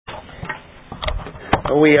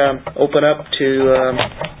We open up to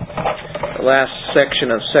the last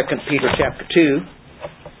section of 2 Peter chapter 2,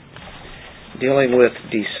 dealing with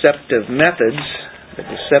deceptive methods, the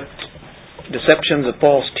deceptions of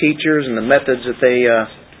false teachers and the methods that they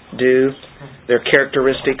do, their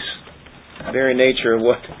characteristics, the very nature of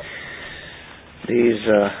what these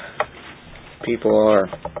people are.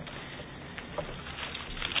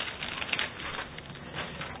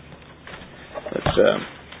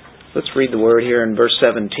 Let's read the word here in verse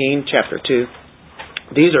 17, chapter 2.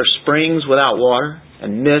 These are springs without water,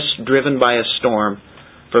 and mist driven by a storm,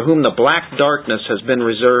 for whom the black darkness has been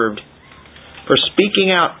reserved. For speaking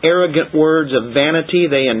out arrogant words of vanity,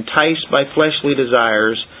 they entice by fleshly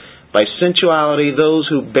desires, by sensuality those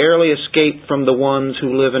who barely escape from the ones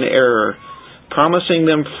who live in error, promising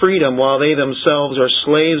them freedom while they themselves are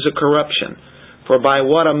slaves of corruption. For by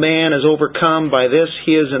what a man is overcome, by this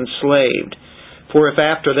he is enslaved. For if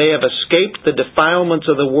after they have escaped the defilements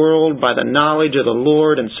of the world by the knowledge of the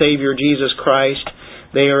Lord and Savior Jesus Christ,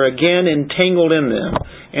 they are again entangled in them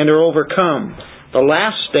and are overcome, the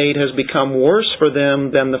last state has become worse for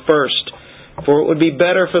them than the first. For it would be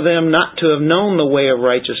better for them not to have known the way of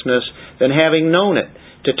righteousness than having known it,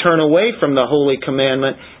 to turn away from the holy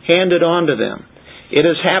commandment handed on to them. It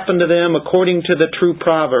has happened to them according to the true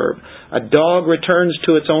proverb, a dog returns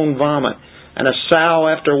to its own vomit, and a sow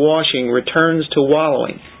after washing returns to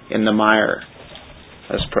wallowing in the mire.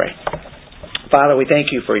 Let's pray. Father, we thank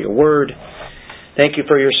you for your word. Thank you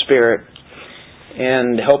for your Spirit.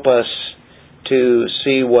 And help us to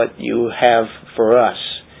see what you have for us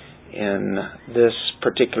in this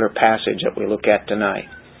particular passage that we look at tonight.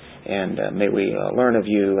 And may we learn of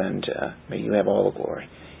you, and may you have all the glory.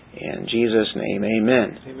 In Jesus' name,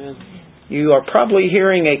 amen. Amen. You are probably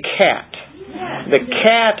hearing a cat. The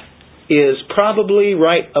cat is probably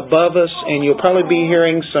right above us, and you'll probably be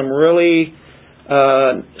hearing some really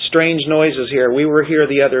strange noises here. We were here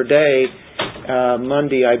the other day,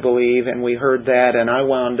 Monday, I believe, and we heard that, and I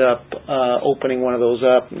wound up opening one of those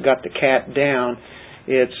up and got the cat down.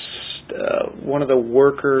 It's one of the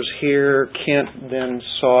workers here. Kent then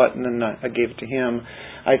saw it, and then I gave it to him.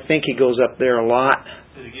 I think he goes up there a lot.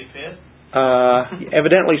 Did he get fed?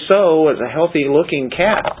 Evidently so. It's a healthy-looking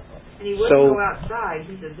cat. And he wouldn't go outside.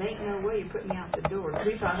 He says, "Ain't no way you put me out the door."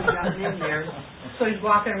 We thought he'd gotten in there. So he's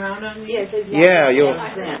walking around on me? Yes, he's walking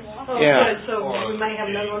Yeah. So we might have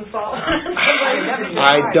another one fall.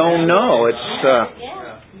 I don't know. It's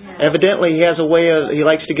evidently he has a way of, he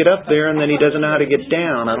likes to get up there and then he doesn't know how to get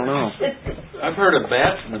down. I don't know. I've heard of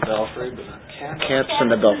bats in the belfry, but cats in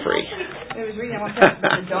the belfry. It was reading, I want to talk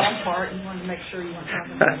about the dog part, and wanted to make sure you weren't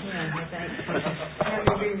talking about him, I think. Have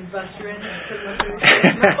you been Buster in and put him up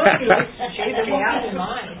there? He likes to chase him out of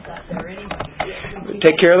mine.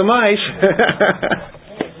 Take care of the mice.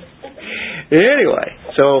 Anyway,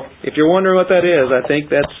 so if you're wondering what that is, I think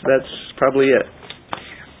that's probably it.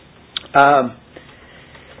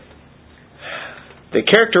 The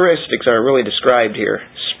characteristics are really described here.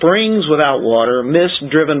 Springs without water, mist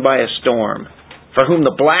driven by a storm, for whom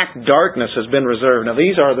the black darkness has been reserved. Now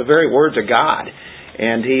these are the very words of God,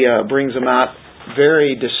 and He brings them out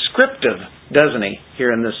very descriptive, doesn't He,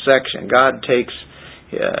 here in this section. God takes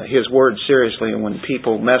His word seriously, and when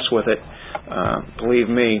people mess with it, believe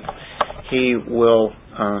me, He will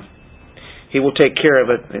take care of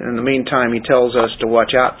it. In the meantime, He tells us to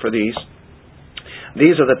watch out for these.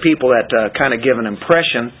 These are the people that kind of give an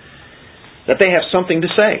impression that they have something to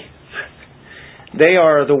say. They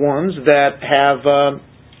are the ones that have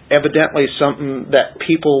evidently something that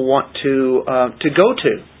people want to go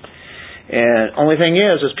to. And only thing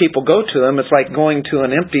is people go to them, it's like going to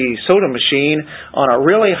an empty soda machine on a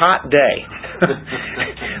really hot day.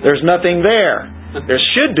 There's nothing there. There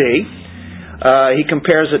should be. He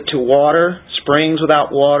compares it to water, springs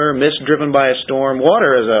without water, mist driven by a storm.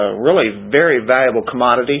 Water is a really very valuable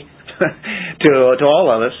commodity to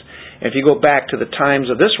all of us. If you go back to the times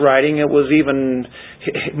of this writing, it was even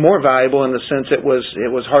more valuable in the sense it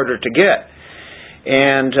was harder to get.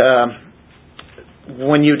 And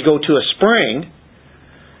when you go to a spring,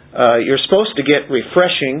 you're supposed to get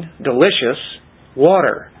refreshing, delicious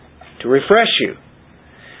water to refresh you.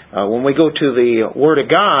 When we go to the Word of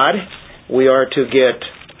God, we are to get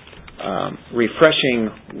refreshing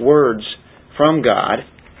words from God,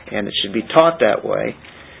 and it should be taught that way.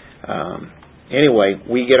 Anyway,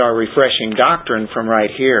 we get our refreshing doctrine from right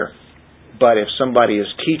here. But if somebody is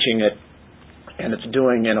teaching it and it's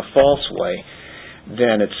doing it in a false way,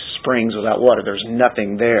 then it's springs without water. There's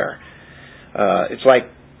nothing there. It's like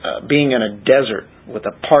being in a desert with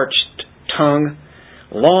a parched tongue,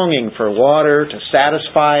 longing for water to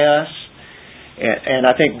satisfy us. And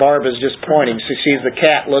I think Barb is just pointing. She sees the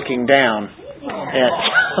cat looking down. And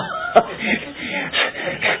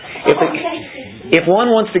if one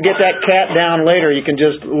wants to get that cat down later, you can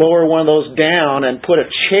just lower one of those down and put a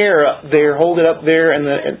chair up there, hold it up there, and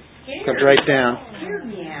it comes right down.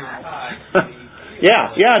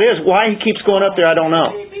 Yeah, it is. Why he keeps going up there, I don't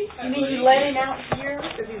know. You mean you let him out here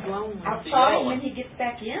because he's lonely? Outside and then he gets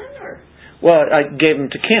back in, or? Well, I gave him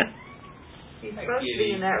to Kent. He's supposed to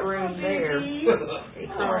be in that room there. He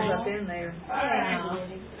crawls up in there.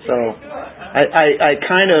 So I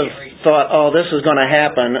kind of thought, oh, this is going to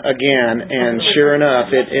happen again, and sure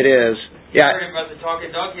enough, it is. Yeah. I heard about the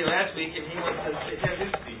talking donkey last week, and he wants to have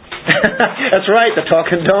his speech. That's right, the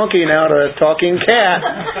talking donkey now to the talking cat.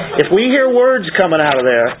 If we hear words coming out of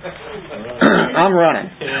there, I'm running.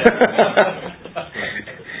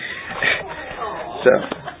 So,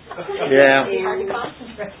 yeah.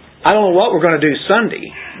 I don't know what we're going to do Sunday,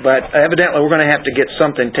 but evidently we're going to have to get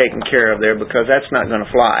something taken care of there because that's not going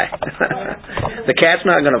to fly. The cat's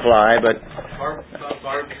not going to fly, but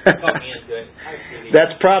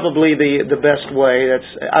that's probably the best way.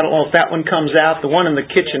 I don't know if that one comes out. The one in the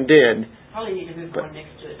kitchen did. Probably need to move one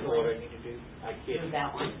next to it. What I need to do? I kid. Move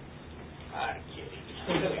that one. I kid.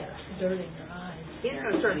 Dirt in your eyes. He's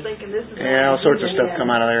going to start thinking this is... Yeah, all sorts of stuff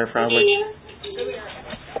come out of there probably.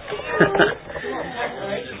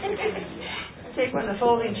 Take one of the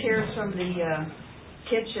folding chairs from the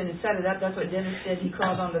kitchen and set it up. That's what Dennis did. He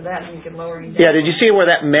crawled onto that and you could lower him down. Yeah, did you see where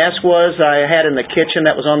that mess was I had in the kitchen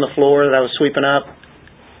that was on the floor that I was sweeping up?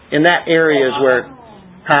 In that area is where...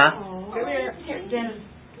 Huh? Go there. Here, Dennis.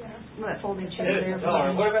 That folding chair there.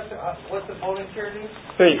 What's the folding chair do?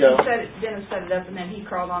 There you go. Dennis set it up and then he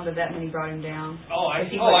crawled onto that and then he brought him down. Oh, I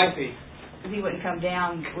see. Because he wouldn't come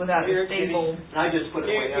down without a stable. I just put it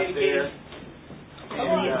way up there.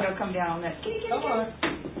 And he'll come down on that. Come on.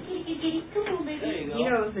 Come on, baby. There you go. He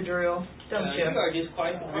knows the drill, don't you? You are just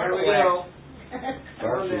quite the There we go.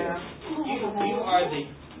 You are the...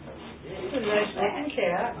 He's a nice looking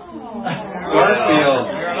cat. Garfield.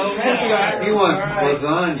 He wants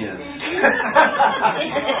lasagna.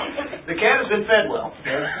 The cat has been fed well.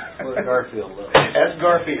 That's what Garfield loves. That's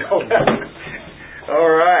Garfield. All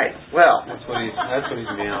right. Well, That's what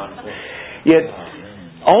he's meowing for. yet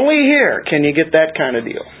only here can you get that kind of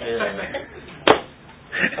deal.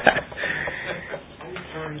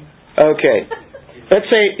 Okay. Let's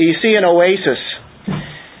say you see an oasis.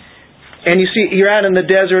 And you're out in the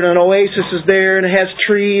desert, and an oasis is there, and it has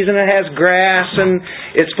trees, and it has grass, and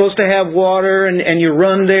it's supposed to have water, and you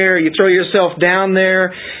run there, you throw yourself down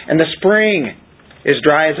there, and the spring is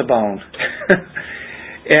dry as a bone.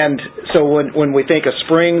 And so when we think of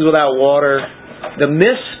springs without water, the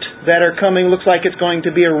mist that are coming looks like it's going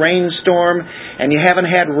to be a rainstorm, and you haven't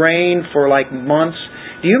had rain for like months.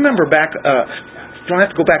 Do you remember back, don't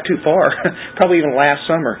have to go back too far, probably even last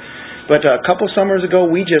summer, but a couple summers ago,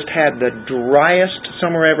 we just had the driest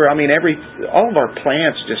summer ever. I mean, all of our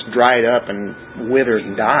plants just dried up and withered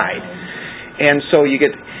and died. And so you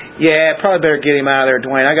get, probably better get him out of there,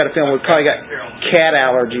 Dwayne. I got a feeling we probably got cat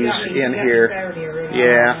allergies in here.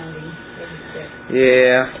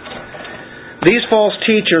 Yeah. These false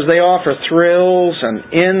teachers, they offer thrills and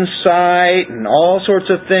insight and all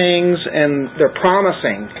sorts of things, and they're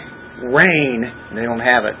promising rain. They don't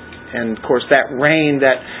have it. And, of course, that rain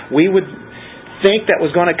that we would think that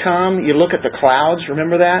was going to come, you look at the clouds,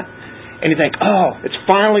 remember that? And you think, oh, it's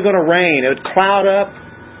finally going to rain. It would cloud up,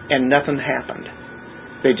 and nothing happened.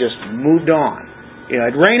 They just moved on. You know,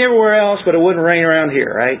 it'd rain everywhere else, but it wouldn't rain around here,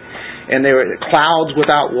 right? And they were clouds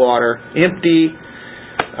without water, empty,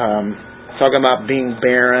 talking about being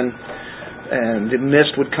barren, and the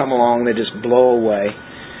mist would come along, and they'd just blow away.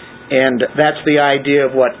 And that's the idea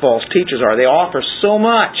of what false teachers are. They offer so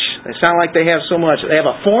much. They sound like they have so much. They have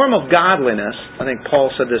a form of godliness. I think Paul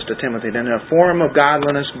said this to Timothy. They have a form of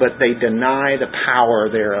godliness, but they deny the power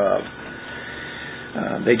thereof.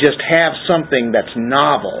 They just have something that's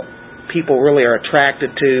novel. People really are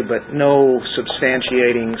attracted to, but no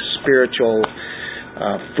substantiating spiritual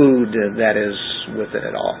food that is with it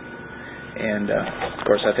at all. And, of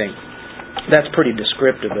course, I think that's pretty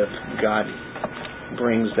descriptive of God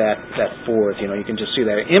brings that forth. You know, you can just see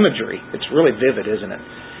that imagery. It's really vivid, isn't it?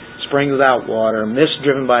 Springs without water, mist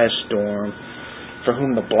driven by a storm, for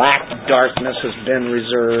whom the black darkness has been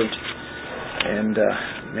reserved. And,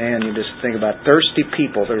 man, you just think about thirsty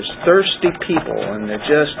people. There's thirsty people, and they're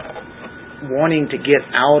just wanting to get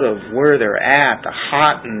out of where they're at, the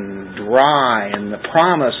hot and dry, and the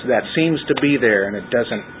promise that seems to be there, and it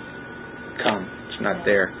doesn't come. It's not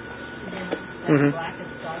there. Mm-hmm.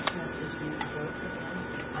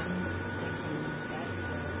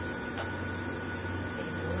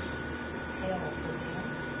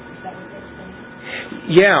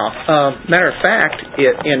 Yeah. Matter of fact,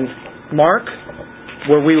 in Mark,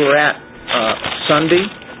 where we were at Sunday,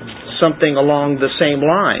 something along the same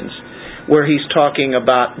lines, where he's talking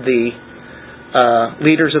about the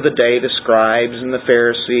leaders of the day, the scribes and the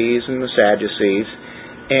Pharisees and the Sadducees,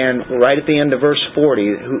 and right at the end of verse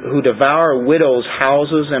 40, who devour widows'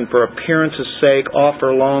 houses and for appearance's sake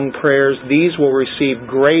offer long prayers, these will receive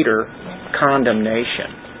greater condemnation.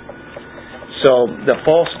 So the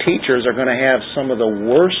false teachers are going to have some of the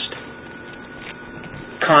worst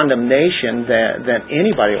condemnation that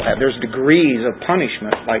anybody will have. There's degrees of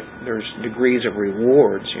punishment, like there's degrees of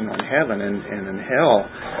rewards, in heaven and in hell.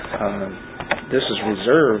 This is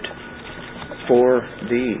reserved for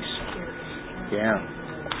these. Yeah.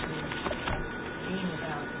 Being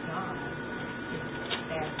without God is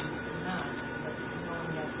bad enough, but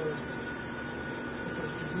knowing that there's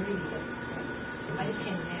degrees of, I just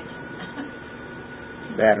can't imagine.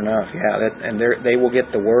 Bad enough, yeah. And they will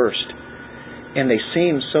get the worst. And they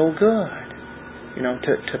seem so good,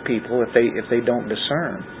 to people if they don't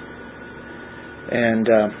discern. And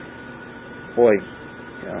boy,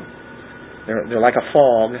 they're like a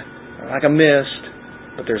fog, they're like a mist,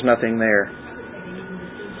 but there's nothing there.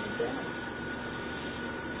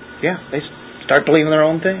 Yeah, they start believing their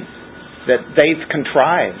own things that they've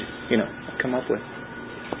contrived, come up with.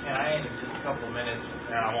 And I had just a couple of minutes,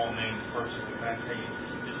 and I won't name the person, but I tell you,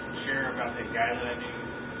 just share about that guy that I knew,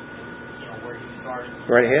 where he started.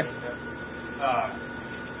 Right ahead.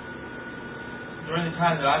 During the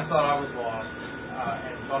time that I thought I was lost,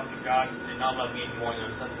 and thought that God did not love me anymore, there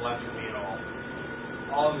was nothing left for me at all.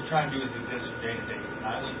 All I was trying to do was exist from day to day. And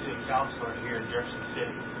I went to a counselor here in Jefferson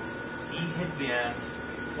City. He had been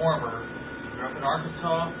he grew up in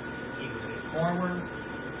Arkansas. He was a former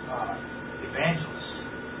evangelist,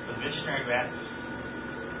 a missionary Baptist.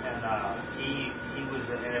 And he was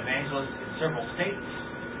an evangelist in several states.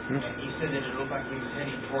 And he said that it looked like he was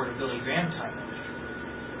heading toward a Billy Graham type ministry.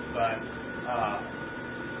 But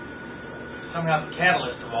somehow the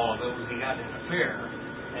catalyst of all of it was he got in an affair.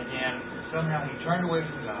 And then somehow he turned away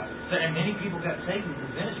from God. And many people got saved in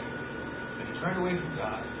his ministry. But he turned away from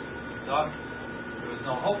God. He thought there was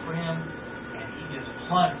no hope for him. And he just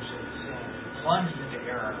plunged into sin. Plunged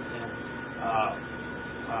into error. And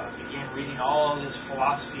began reading all his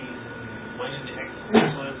philosophies and went into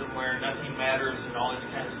existentialism where nothing matters and all this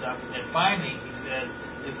kind of stuff. And then finally, he said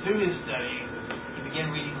that through his studies, he began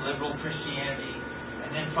reading liberal Christianity.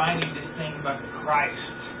 And then finally, this thing about the Christ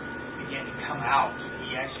began to come out.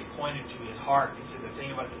 He actually pointed to his heart. He said the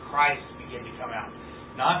thing about the Christ began to come out.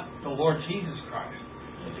 Not the Lord Jesus Christ,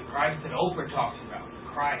 but the Christ that Oprah talks about. The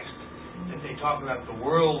Christ that they talk about, the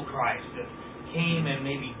world Christ that came and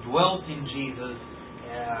maybe dwelt in Jesus,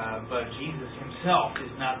 but Jesus himself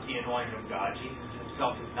is not the anointed of God. Jesus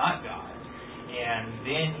himself is not God. And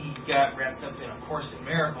then he got wrapped up in A Course in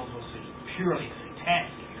Miracles, which is purely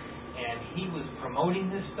satanic. And he was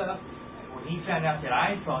promoting this stuff. When he found out that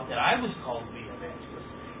I thought that I was called to be an evangelist,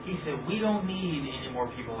 he said, we don't need any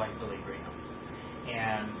more people like Billy Graham.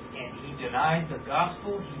 And he denied the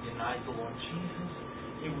gospel. He denied the Lord Jesus.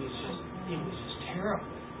 It was just terrible.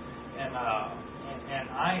 And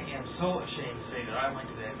I am so ashamed to say that I went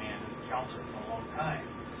to that man as a counselor for a long time.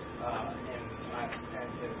 And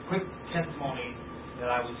a quick testimony that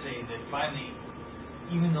I would say that finally,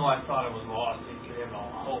 even though I thought I was lost and could have no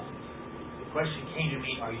hope, the question came to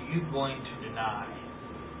me, are you going to deny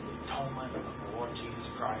the atonement of the Lord Jesus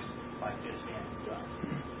Christ like this man has done?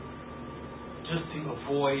 Just to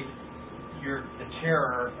avoid the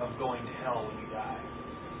terror of going to hell when you die.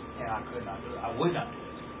 And I could not do it. I would not do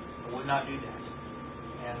it. I would not do that.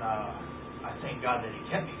 And I thank God that he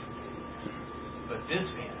kept me from doing that. But this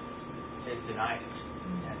man has denied it.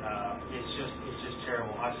 And it's just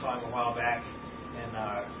terrible. I saw him a while back, and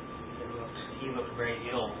he looked very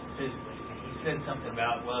ill physically. And he said something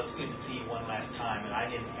about, well, it's good to see you one last time. And I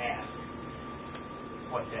didn't ask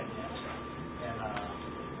what that meant. And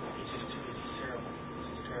it's just terrible.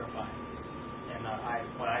 It's just terrifying. And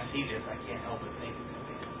when I see this, I can't help but think of that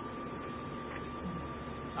man.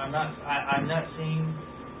 I'm not saying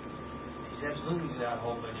he's absolutely without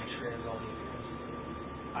hope, but he sure has all the appearances.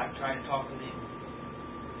 I've tried to talk with him.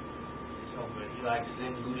 It's no good. He likes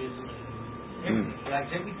Zen Buddhism and everything. He likes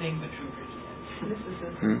everything but true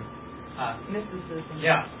Christianity. Mysticism.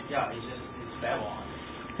 Yeah. It's Babylon.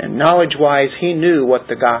 And knowledge-wise, he knew what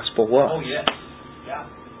the gospel was. Oh, yes. Yeah.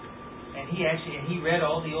 And he read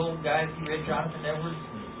all the old guys. He read Jonathan Edwards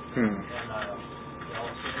and Sinners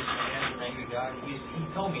Man and Angry God. He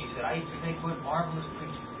told me, he said, I used to think what marvelous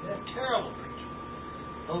preachers. They're terrible preachers.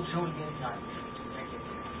 They'll show it again tonight.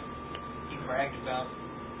 He bragged about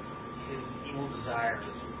his evil desires.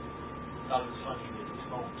 Thought it was funny that he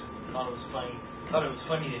smoked. Thought it was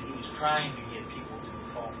funny that he was trying to get people to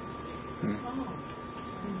fall for the faith.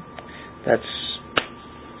 That's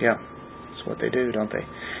what they do, don't they?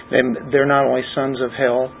 They're not only sons of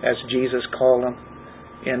hell, as Jesus called them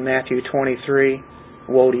in Matthew 23.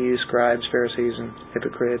 Woe to you, scribes, Pharisees, and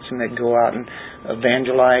hypocrites, and they'd go out and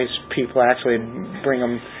evangelize people, actually bring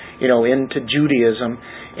them, into Judaism,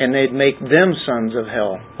 and they'd make them sons of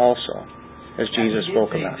hell also, as Jesus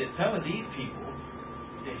spoke about. That some of these people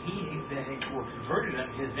that were converted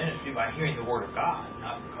under his ministry by hearing the Word of God,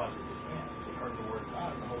 not because of his hands. They heard the Word of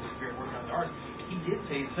God and the Holy Spirit working on their hearts. He did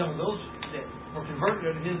say some of those that were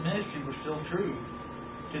converted under his ministry were still true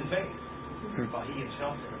to the faith, while he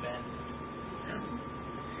himself had abandoned.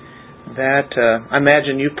 That, I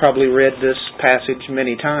imagine you've probably read this passage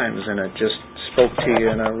many times, and it just spoke to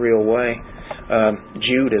you in a real way.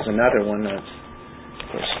 Jude is another one.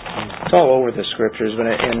 It's all over the Scriptures, but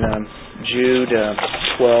in Jude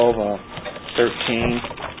 12, 13,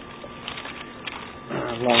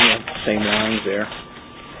 along the same lines there.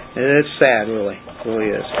 It's sad, really. It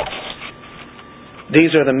really is.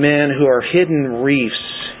 These are the men who are hidden reefs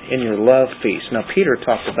in your love feast. Now, Peter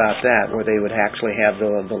talked about that, where they would actually have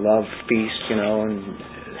the love feast, and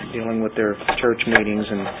dealing with their church meetings,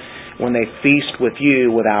 and when they feast with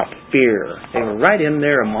you without fear. They were right in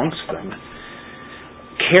there amongst them,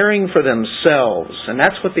 caring for themselves, and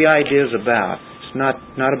that's what the idea is about. It's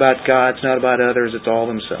not about God, it's not about others, it's all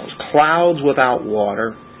themselves. Clouds without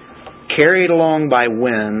water, carried along by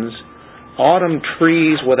winds, autumn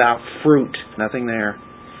trees without fruit, nothing there.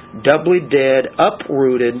 Doubly dead,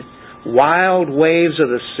 uprooted, wild waves of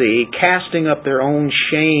the sea, casting up their own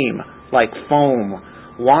shame like foam,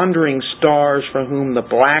 wandering stars for whom the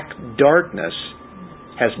black darkness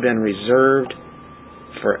has been reserved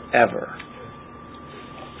forever.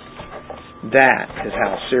 That is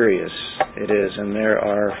how serious it is, and there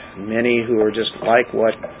are many who are just like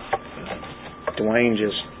what Dwayne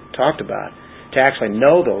just talked about. To actually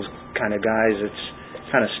know those kind of guys,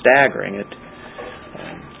 it's kind of staggering. It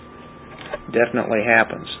definitely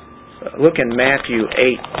happens. Look in Matthew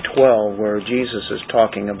 8:12, where Jesus is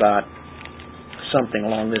talking about something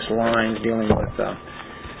along this line, dealing with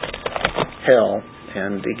hell,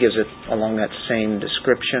 and he gives it along that same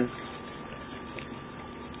description.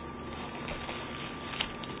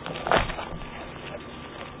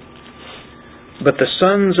 But the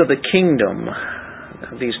sons of the kingdom,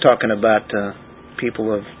 he's talking about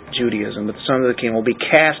people of Judaism, but the sons of the kingdom will be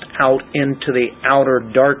cast out into the outer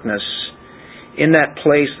darkness. In that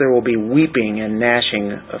place there will be weeping and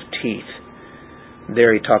gnashing of teeth.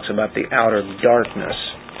 There he talks about the outer darkness.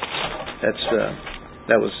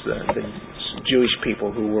 That was the Jewish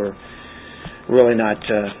people who were really not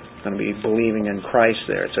going to be believing in Christ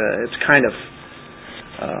there. It's kind of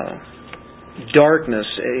darkness.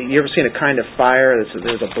 You ever seen a kind of fire?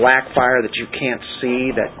 There's a black fire that you can't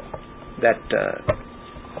see that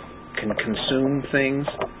can consume things.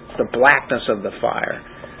 The blackness of the fire.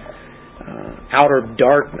 Outer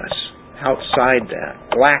darkness. Outside that.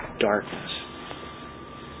 Black darkness.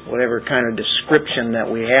 Whatever kind of description that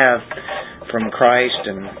we have from Christ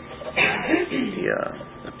and the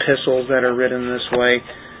epistles that are written this way.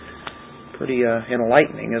 Pretty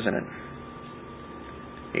enlightening, isn't it?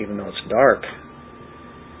 Even though it's dark.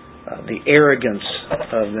 The arrogance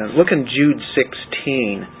of them. Look in Jude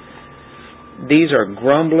 16. These are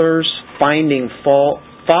grumblers, finding fault,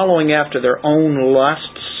 following after their own lusts.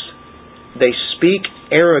 They speak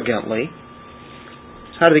arrogantly.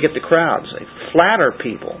 How do they get the crowds? They flatter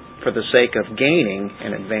people for the sake of gaining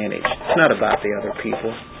an advantage. It's not about the other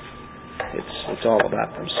people. It's all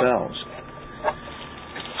about themselves.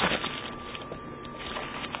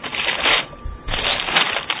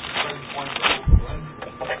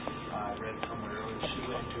 I read somewhere earlier, she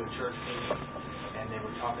went to a church meeting and they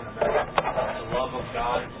were talking about the love of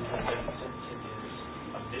God, His omnipotence and His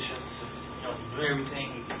omniscience. He can do everything,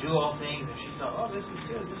 He can do all things. And she thought, oh, this is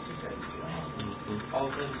good, this is good. All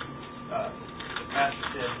of a sudden, the pastor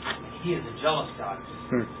said, He is a jealous God.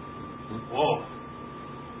 Whoa.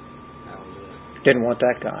 That was it. Didn't want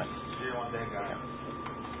that God. She didn't want that guy.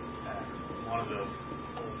 One of the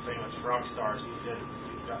old famous rock stars, he said,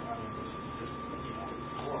 he said,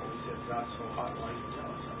 God's so hot, why are you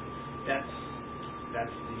jealous? I mean, that's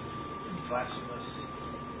the blasphemous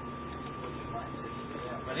looking mindset.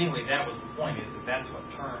 Yeah. But anyway, that was the point, is that's what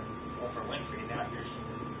turned Oprah Winfrey. Now here's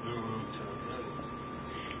some guru to millions.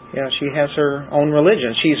 Yeah, she has her own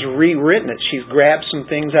religion. She's rewritten it. She's grabbed some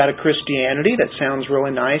things out of Christianity that sounds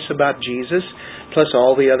really nice about Jesus, plus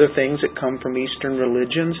all the other things that come from Eastern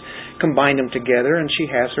religions, combined them together, and she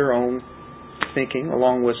has her own thinking,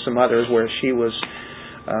 along with some others where she was,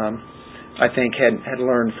 I think, had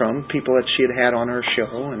learned from people that she had on her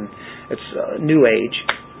show, and it's New Age.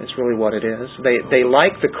 It's really what it is. They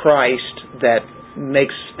like the Christ that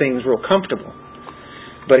makes things real comfortable.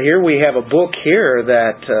 But here we have a book here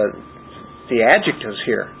that the adjectives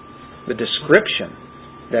here, the description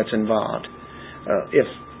that's involved.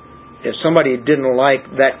 If somebody didn't like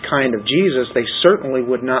that kind of Jesus, they certainly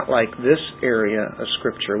would not like this area of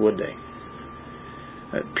Scripture, would they?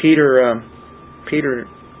 Peter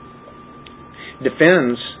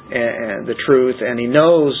defends the truth, and he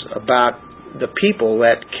knows about the people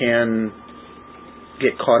that can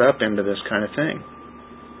get caught up into this kind of thing.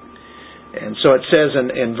 And so it says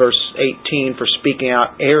in verse 18, for speaking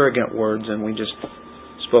out arrogant words, and we just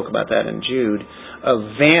spoke about that in Jude,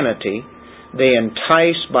 of vanity, they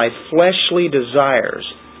entice by fleshly desires.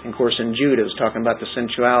 And of course in Jude it was talking about the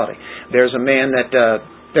sensuality. There's a man that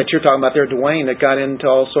you're talking about there, Dwayne, that got into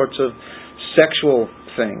all sorts of sexual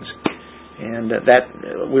things. And that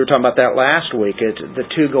we were talking about that last week. The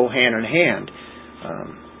two go hand in hand.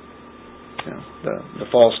 The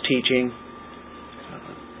false teaching,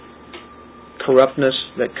 corruptness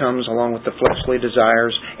that comes along with the fleshly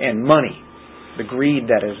desires, and money, the greed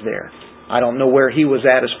that is there. I don't know where he was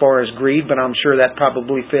at as far as greed, but I'm sure that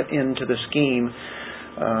probably fit into the scheme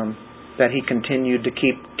that he continued to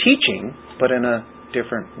keep teaching, but in a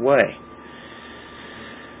different way.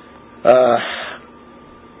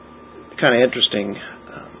 Kind of interesting.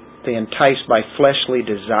 They entice by fleshly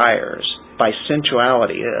desires, by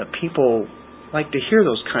sensuality. People like to hear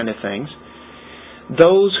those kind of things.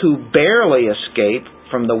 Those who barely escape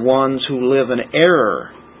from the ones who live in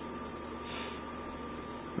error.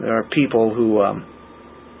 There are people who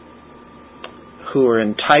are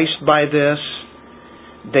enticed by this.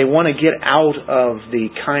 They want to get out of the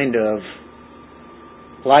kind of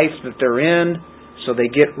life that they're in, so they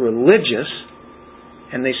get religious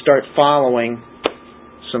and they start following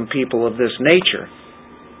some people of this nature.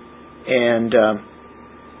 And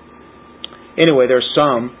anyway, there's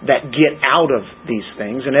some that get out of these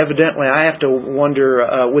things, and evidently I have to wonder,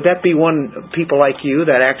 would that be people like you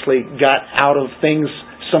that actually got out of things,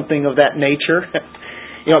 something of that nature?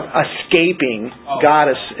 Escaping. God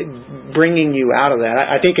is bringing you out of that.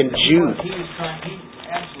 I think in Jude. He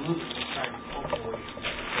absolutely was trying to open away.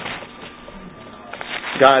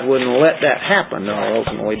 God wouldn't let that happen, no,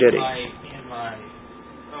 ultimately, did He? In my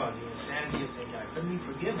the insanity of thinking I couldn't be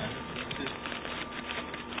forgiven. It's just,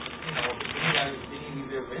 any of you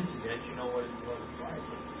have ever into that, you know what it's like.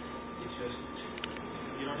 It's just,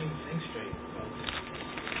 you don't even think straight.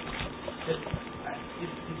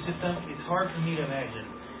 It's hard for me to imagine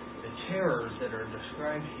the terrors that are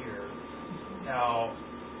described here. How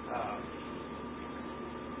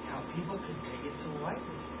people can take it so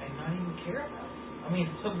lightly and not even care about it. I mean,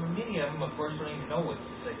 many of them, of course, don't even know what's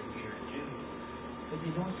the 2 Peter and Jude, but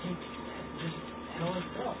they don't take just hell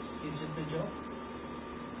itself. It's just a joke.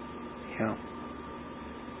 Yeah.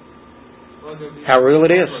 Well, how real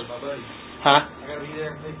it is. My buddy. Huh? I got to be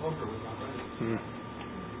there and play poker with my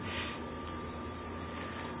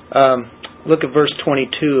buddy. Look at verse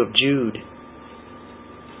 22 of Jude.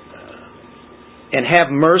 And have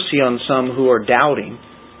mercy on some who are doubting.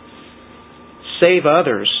 Save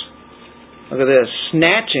others. Look at this.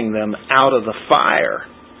 Snatching them out of the fire.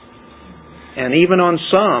 And even on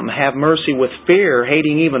some, have mercy with fear,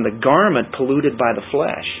 hating even the garment polluted by the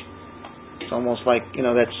flesh. It's almost like,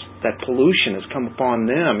 that pollution has come upon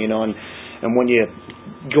them, and when you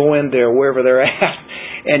go in there, wherever they're at,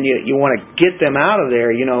 and you want to get them out of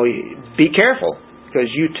there, be careful,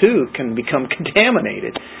 because you too can become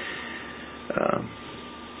contaminated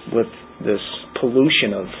with this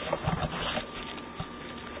pollution of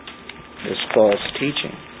this false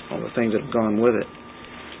teaching, all the things that have gone with it.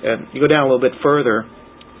 You go down a little bit further,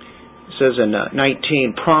 it says in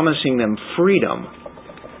 19, promising them freedom.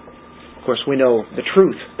 Of course, we know the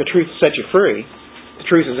truth. The truth will set you free. The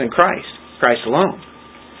truth is in Christ, Christ alone.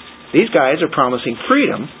 These guys are promising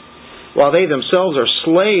freedom, while they themselves are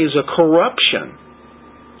slaves of corruption,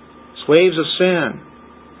 slaves of sin.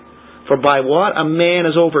 For by what a man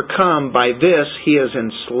is overcome, by this he is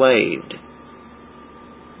enslaved.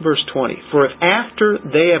 Verse 20, for if after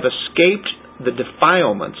they have escaped the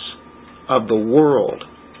defilements of the world.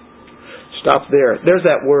 Stop there. There's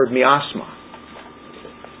that word miasma.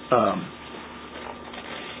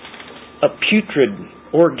 A putrid,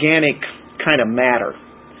 organic kind of matter.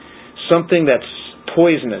 Something that's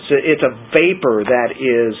poisonous. It's a vapor that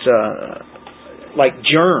is like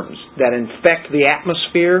germs that infect the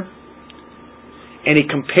atmosphere. And he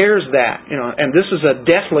compares that, and this is a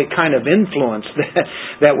deathly kind of influence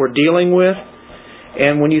that we're dealing with.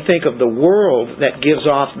 And when you think of the world that gives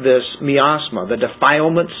off this miasma, the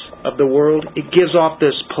defilements of the world, it gives off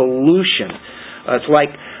this pollution. It's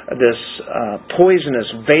like this poisonous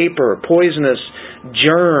vapor, poisonous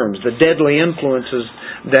germs, the deadly influences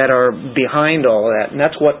that are behind all that. And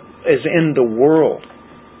that's what is in the world,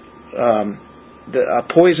 a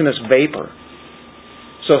poisonous vapor.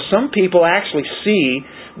 So some people actually see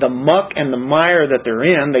the muck and the mire that they're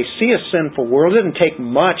in. They see a sinful world. It doesn't take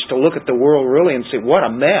much to look at the world really and say, what a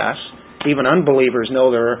mess. Even unbelievers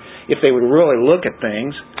know if they would really look at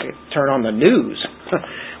things, turn on the news,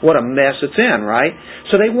 what a mess it's in, right?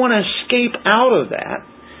 So they want to escape out of that.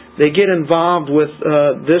 They get involved with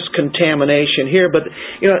this contamination here, but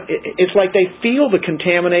it's like they feel the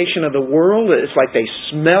contamination of the world. It's like they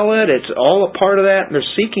smell it. It's all a part of that, and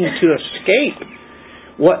they're seeking to escape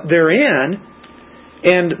what they're in.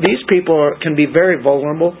 And these people can be very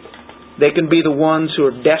vulnerable. They can be the ones who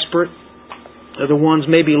are desperate. They're the ones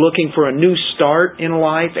maybe looking for a new start in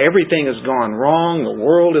life. Everything has gone wrong. The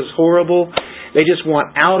world is horrible. They just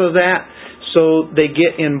want out of that. So they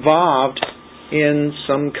get involved in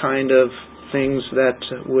some kind of things that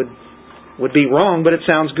would be wrong, but it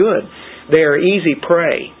sounds good. They are easy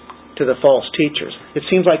prey to the false teachers. It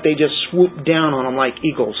seems like they just swoop down on them like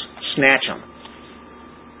eagles, snatch them.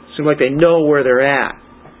 It seems like they know where they're at.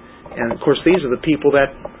 And of course these are the people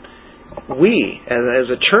that we as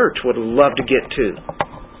a church would love to get to.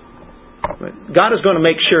 But God is going to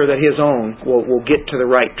make sure that His own will get to the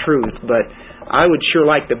right truth, but I would sure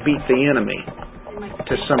like to beat the enemy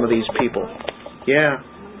to some of these people. Yeah.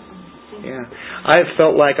 I've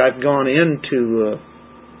felt like I've gone into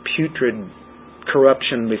putrid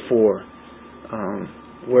corruption before,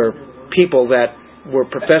 where people that were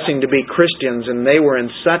professing to be Christians and they were in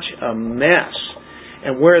such a mess,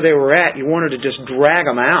 and where they were at, you wanted to just drag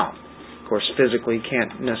them out. Of course, physically you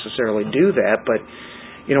can't necessarily do that, but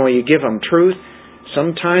when you give them truth,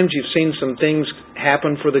 sometimes you've seen some things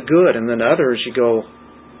happen for the good, and then others you go,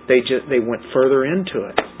 they went further into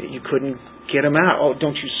it. You couldn't get them out. Oh,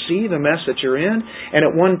 don't you see the mess that you're in? And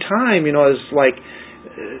at one time, it was like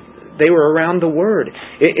they were around the Word.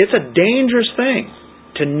 It's a dangerous thing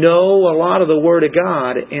to know a lot of the Word of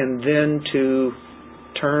God and then to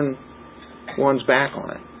turn one's back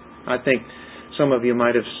on it. I think some of you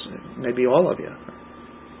might have, maybe all of you,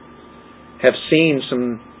 have seen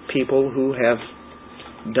some people who have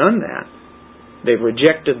done that. They've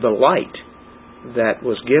rejected the light that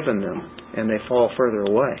was given them, and they fall further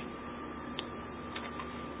away.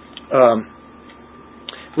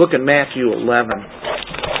 Look at Matthew 11,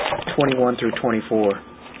 21 through 24.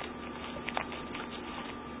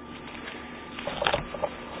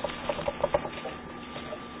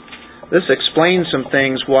 This explains some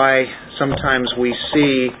things why sometimes we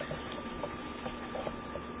see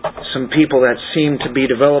some people that seem to be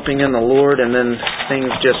developing in the Lord and then things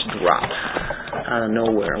just drop out of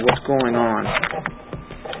nowhere. What's going on?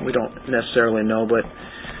 We don't necessarily know, but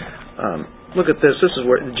look at this. This is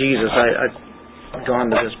where Jesus, I've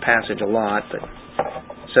gone to this passage a lot, but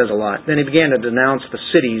it says a lot. Then He began to denounce the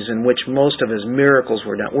cities in which most of His miracles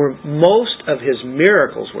were done. Where most of His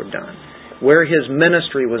miracles were done. Where His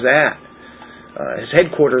ministry was at. His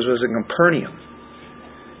headquarters was in Capernaum.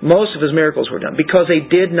 Most of His miracles were done because they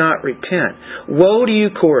did not repent. Woe to you,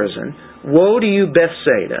 Chorazin! Woe to you,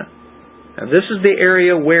 Bethsaida! Now, this is the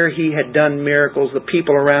area where He had done miracles. The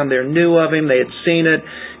people around there knew of Him. They had seen it.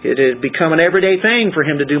 It had become an everyday thing for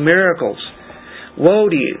Him to do miracles. Woe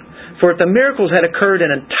to you! For if the miracles had occurred in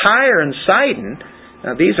Tyre and Sidon,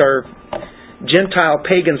 now these are Gentile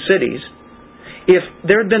pagan cities, if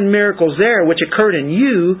there had been miracles there which occurred in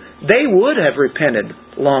you, they would have repented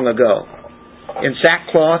long ago in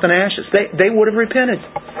sackcloth and ashes. They would have repented.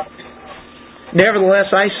 Nevertheless,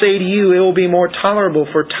 I say to you, it will be more tolerable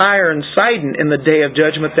for Tyre and Sidon in the day of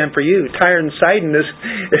judgment than for you. Tyre and Sidon,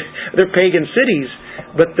 they're pagan cities,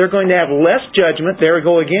 but they're going to have less judgment. There we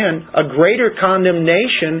go again. A greater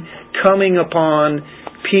condemnation coming upon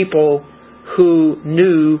people who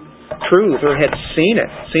knew truth or had seen it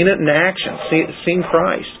in action, seen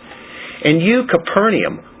Christ. And you,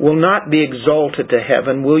 Capernaum, will not be exalted to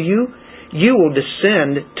heaven, will you? You will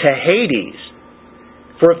descend to Hades.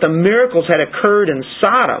 For if the miracles had occurred in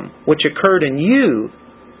Sodom, which occurred in you,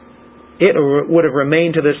 it would have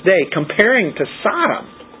remained to this day. Comparing to Sodom,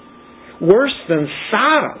 worse than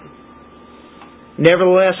Sodom.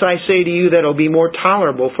 Nevertheless, I say to you that it will be more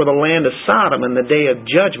tolerable for the land of Sodom in the day of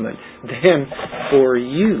judgment than for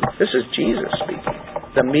you. This is Jesus speaking.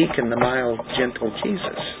 The meek and the mild, gentle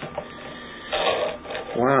Jesus.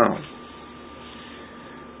 Wow.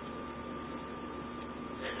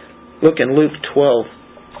 Look in Luke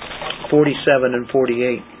 12:47 and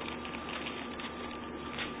 48.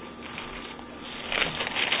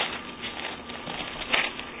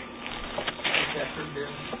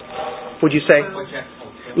 What'd you say?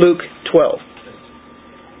 Luke 12.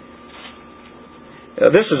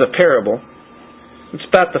 This is a parable. It's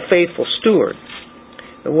about the faithful steward.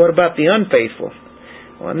 But what about the unfaithful?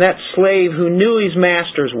 Well, and that slave who knew his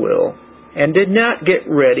master's will and did not get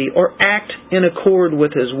ready or act in accord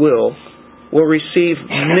with his will receive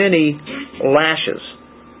many lashes.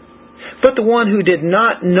 But the one who did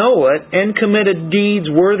not know it and committed deeds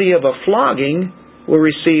worthy of a flogging will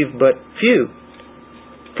receive but few.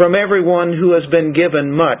 From everyone who has been given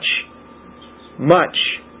much, much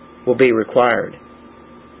will be required.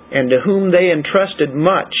 And to whom they entrusted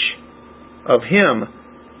much, of him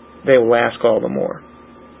they will ask all the more.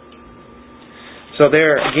 So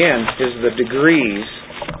there again is the degrees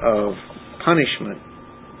of punishment.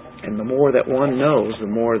 And the more that one knows, the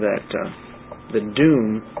more that the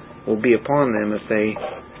doom will be upon them if they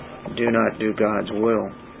do not do God's will.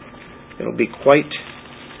 It'll be quite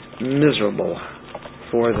miserable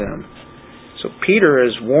for them. So Peter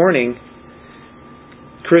is warning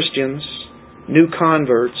Christians, new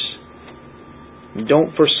converts,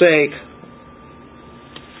 don't forsake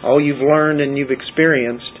all you've learned and you've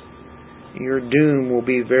experienced. Your doom will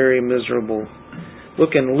be very miserable.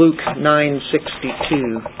 Look in Luke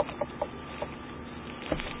 9:62.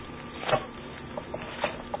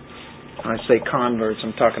 I say converts,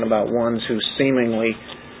 I'm talking about ones who seemingly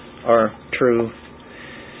are true.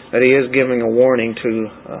 That he is giving a warning to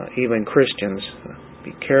even Christians.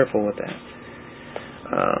 Be careful with that.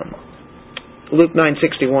 Luke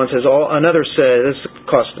 9:61 says, another said, this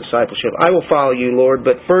costs discipleship, I will follow you, Lord,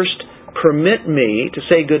 but first permit me to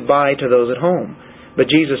say goodbye to those at home. But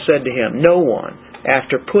Jesus said to him, no one,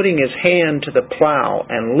 after putting his hand to the plow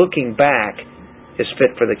and looking back, is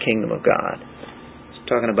fit for the kingdom of God. It's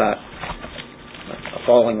talking about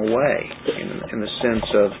falling away in the sense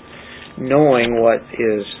of knowing what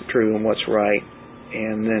is true and what's right,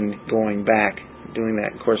 and then going back, doing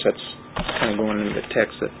that. Of course, that's kind of going into the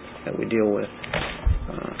text that we deal with.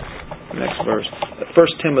 Next verse. 1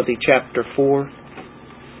 Timothy chapter 4,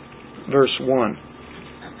 verse 1.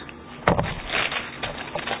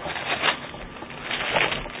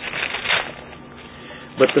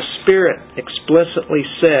 But the Spirit explicitly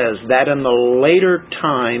says that in the later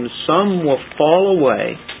times some will fall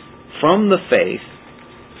away from the faith,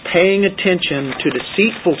 paying attention to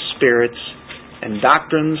deceitful spirits and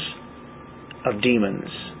doctrines of demons,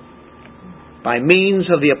 by means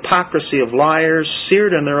of the hypocrisy of liars,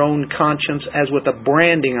 seared in their own conscience as with a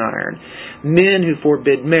branding iron, men who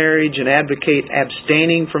forbid marriage and advocate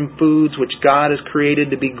abstaining from foods which God has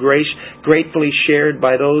created to be gratefully shared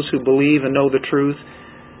by those who believe and know the truth.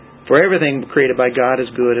 For everything created by God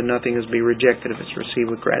is good, and nothing is to be rejected if it's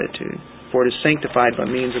received with gratitude. For it is sanctified by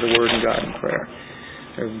means of the Word and God and prayer.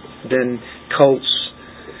 There have been cults.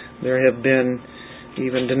 There have been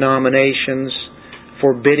even denominations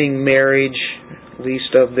forbidding marriage, at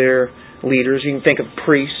least of their leaders. You can think of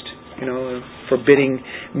priests, forbidding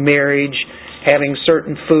marriage, having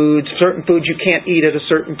certain foods you can't eat at a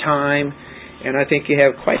certain time. And I think you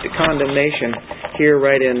have quite the condemnation here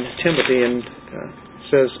right in Timothy, and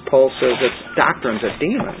Paul says it's doctrines of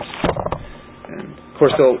demons. And of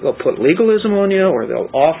course they'll put legalism on you, or they'll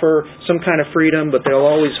offer some kind of freedom, but they'll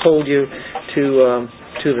always hold you to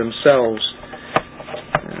themselves.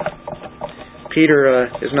 Peter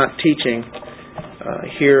is not teaching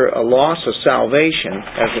here a loss of salvation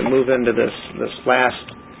as we move into this last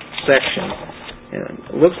section. And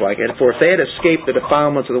it looks like it. For if they had escaped the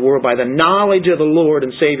defilements of the world by the knowledge of the Lord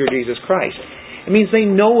and Savior Jesus Christ, it means they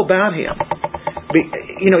know about Him.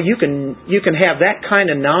 You can have that kind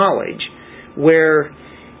of knowledge where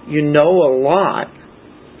you know a lot,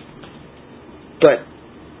 but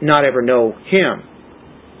not ever know Him.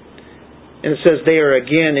 And it says they are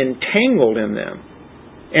again entangled in them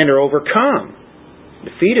and are overcome,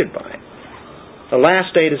 defeated by it. The last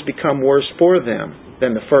state has become worse for them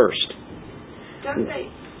than the first. Don't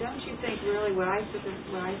you think really what I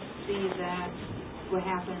see that what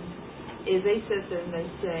happens is they sit there and they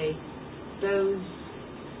say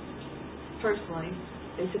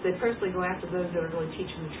they personally go after those that are really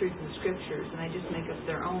teaching the truth in the Scriptures, and they just make up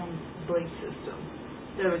their own belief system.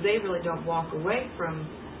 In other words, they really don't walk away from.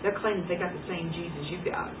 They're claiming they got the same Jesus you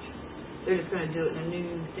got. They're just going to do it in a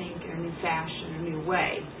new fashion, a new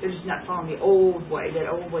way. They're just not following the old way. That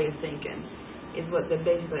old way of thinking is what they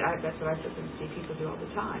basically. That's what I see people do all the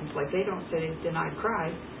time. It's like they don't say they deny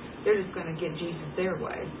Christ. They're just going to get Jesus their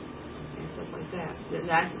way. And so stuff like that.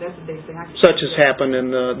 That's the biggest thing. Such has happened in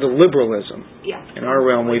the liberalism. Yeah. In our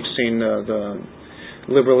realm, we've seen the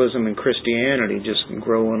liberalism in Christianity just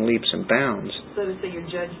grow in leaps and bounds. So to say you're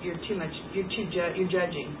judging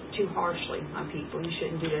too harshly on people. You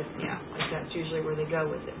shouldn't do that. Yeah, like that's usually where they go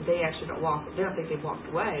with it. They actually they don't think they've walked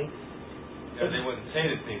away. No, they wouldn't say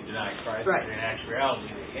that they deny Christ, right. But in actuality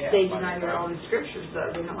they have. They deny their own scriptures,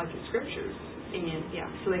 though. They don't like the scriptures. And,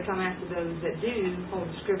 so they come after those that do hold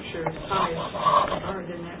the scriptures high. Or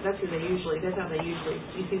then that's how they usually,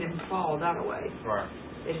 you see them fall that way. Right.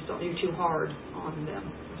 They just don't do too hard on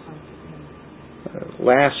them.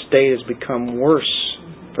 Last day has become worse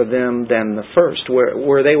for them than the first.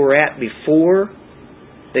 Where they were at before,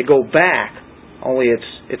 they go back. Only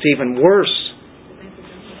it's even worse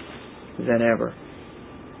than ever.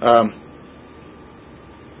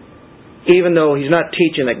 Even though he's not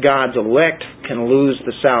teaching that God's elect can lose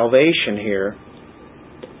the salvation here,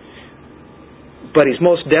 but he's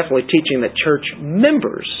most definitely teaching that church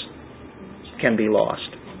members can be lost.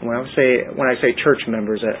 When I say church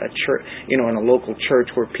members, a church, in a local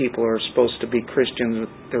church where people are supposed to be Christians,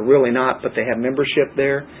 they're really not, but they have membership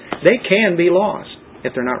there, they can be lost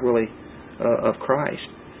if they're not really of Christ.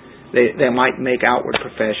 They might make outward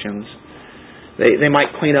professions. They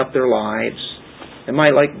might clean up their lives. They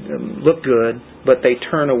might look good, but they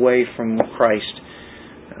turn away from Christ.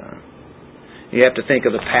 You have to think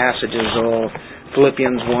of the passages,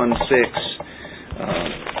 Philippians 1:6.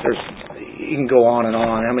 You can go on and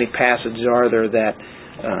on. How many passages are there that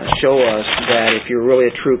show us that if you're really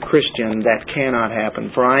a true Christian, that cannot happen?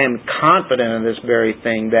 For I am confident in this very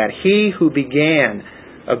thing, that He who began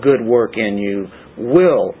a good work in you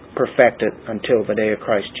will perfect it until the day of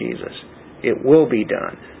Christ Jesus. It will be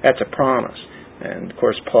done. That's a promise. And, of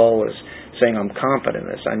course, Paul is saying, I'm confident in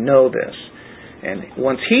this. I know this. And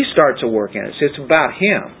once he starts a work in it, it's about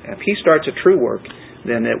him. If he starts a true work,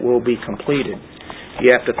 then it will be completed. You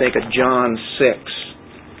have to think of John 6.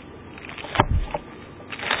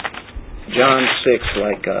 John 6,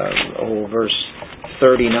 like verse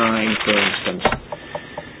 39, for instance.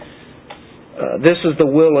 This is the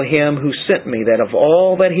will of Him who sent me, that of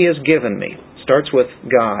all that He has given me, starts with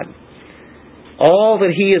God, all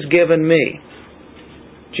that He has given me,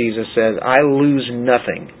 Jesus says, I lose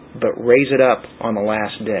nothing, but raise it up on the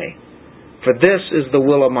last day. For this is the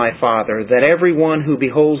will of my Father, that everyone who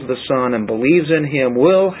beholds the Son and believes in Him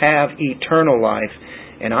will have eternal life,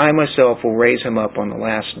 and I myself will raise him up on the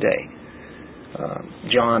last day.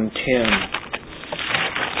 John 10.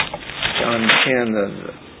 John 10,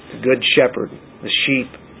 the Good Shepherd, the sheep,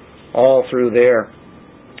 all through there.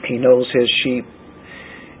 He knows His sheep.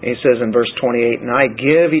 He says in verse 28, and I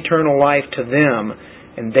give eternal life to them,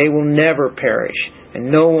 and they will never perish,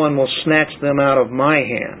 and no one will snatch them out of my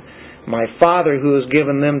hand. My Father who has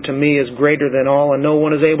given them to me is greater than all, and no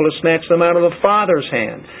one is able to snatch them out of the Father's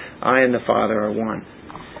hand. I and the Father are one.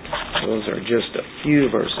 Those are just a few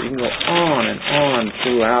verses. You can go on and on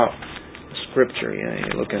throughout the Scripture.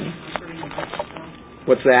 You're looking.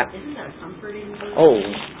 What's that? Isn't that comforting? Oh,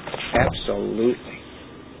 absolutely.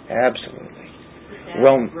 Absolutely.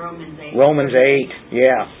 Romans 8.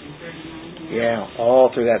 Yeah. Yeah, all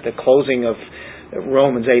through that. The closing of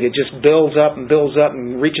Romans 8, it just builds up and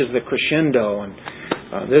reaches the crescendo. And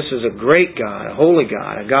this is a great God, a holy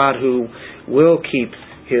God, a God who will keep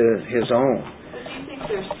His own. But do you think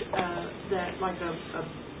there's that like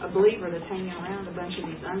a believer that's hanging around a bunch of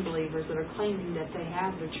these unbelievers that are claiming that they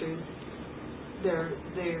have the truth, their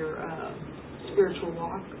spiritual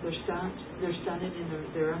walk, they're stunted in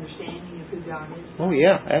their understanding of who God is? Oh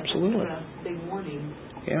yeah, absolutely. It's a big warning.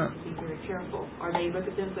 Yeah. Be very careful. Or they look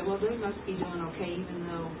at them and say, well, they must be doing okay, even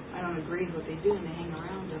though I don't agree with what they do, and they hang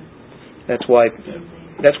around them. That's why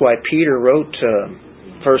Peter wrote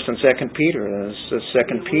 1st and 2nd Peter. This is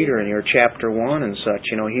 2nd Peter in your chapter 1 and such.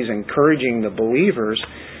 He's encouraging the believers,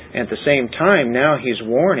 and at the same time, now he's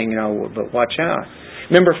warning, but watch out.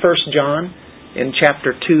 Remember 1 John in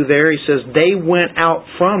chapter 2 there, he says, they went out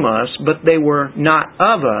from us, but they were not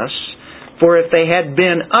of us. For if they had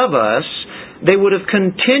been of us, they would have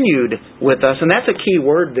continued with us. And that's a key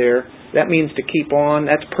word there. That means to keep on.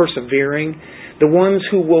 That's persevering. The ones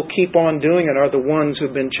who will keep on doing it are the ones who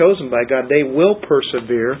have been chosen by God. They will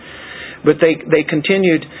persevere. But they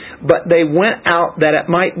continued. But they went out that it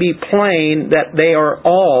might be plain that they are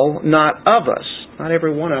all not of us. Not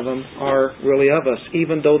every one of them are really of us,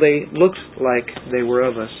 even though they looked like they were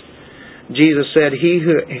of us. Jesus said, He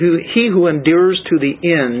who endures to the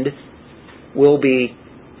end will be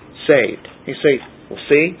saved. You say, well,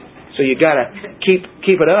 see? So you got to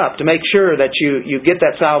keep it up to make sure that you get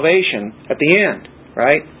that salvation at the end,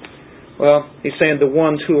 right? Well, He's saying the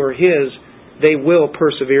ones who are His they will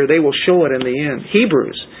persevere. They will show it in the end.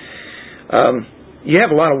 Hebrews. You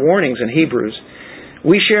have a lot of warnings in Hebrews.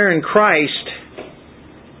 We share in Christ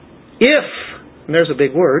if, and there's a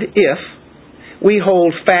big word, if, we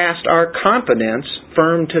hold fast our confidence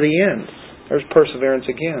firm to the end. There's perseverance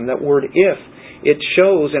again. That word if. It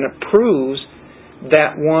shows and it proves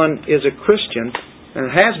that one is a Christian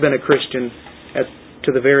and has been a Christian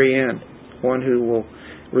to the very end. One who will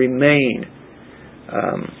remain.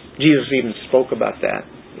 Jesus even spoke about that.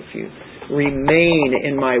 If you remain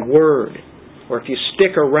in my word, or if you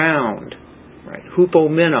stick around, right?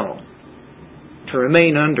 Hupomeno, to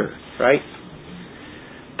remain under, right?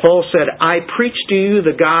 Paul said, I preach to you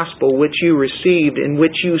the gospel which you received, in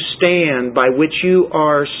which you stand, by which you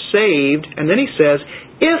are saved. And then he says,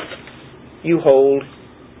 if you hold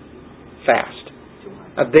fast.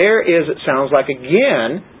 There is, it sounds like,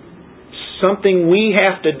 again, something we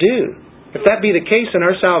have to do. If that be the case, then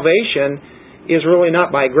our salvation is really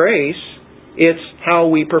not by grace. It's how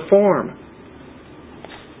we perform.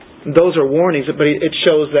 Those are warnings, but it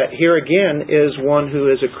shows that here again is one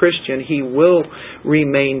who is a Christian. He will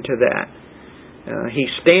remain to that. He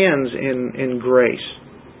stands in grace.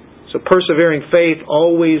 So persevering faith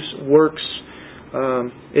always works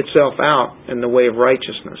itself out in the way of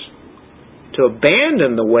righteousness. To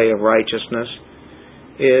abandon the way of righteousness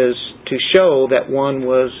is to show that one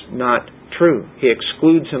was not true. He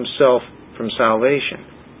excludes himself from salvation.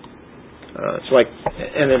 It's like,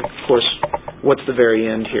 and then of course, what's the very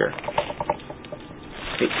end here?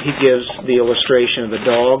 He gives the illustration of the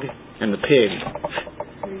dog and the pig.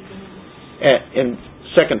 In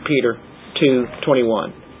 2 Peter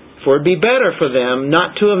 2:21. For it would be better for them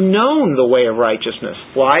not to have known the way of righteousness.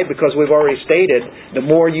 Why? Because we've already stated, the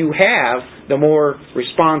more you have, the more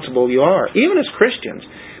responsible you are. Even as Christians,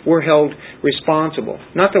 we're held responsible.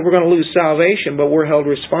 Not that we're going to lose salvation, but we're held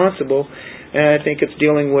responsible. And I think it's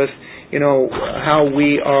dealing with, how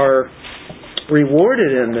we are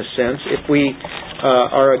rewarded in this sense. If we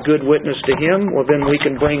are a good witness to Him, well then we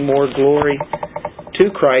can bring more glory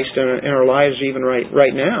to Christ in our lives even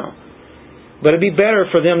right now. But it'd be better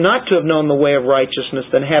for them not to have known the way of righteousness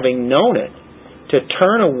than having known it, to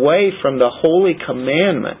turn away from the holy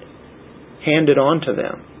commandment handed on to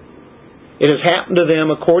them. It has happened to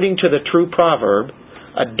them according to the true proverb,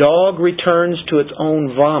 a dog returns to its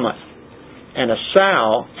own vomit, and a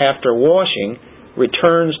sow, after washing,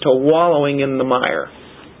 returns to wallowing in the mire.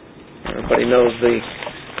 Everybody knows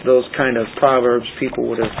those kind of proverbs. People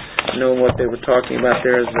would have known what they were talking about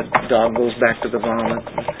there. As the dog goes back to the vomit.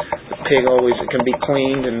 The pig always can be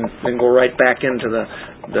cleaned and then go right back into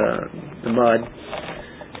the mud.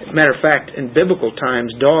 Matter of fact, in biblical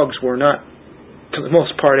times, dogs were not, for the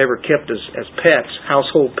most part, ever kept as pets,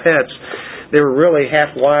 household pets. They were really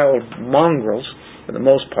half-wild mongrels, for the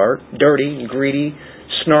most part, dirty, greedy,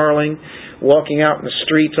 snarling, walking out in the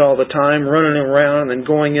streets all the time, running around and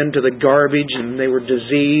going into the garbage, and they were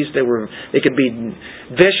diseased. They could be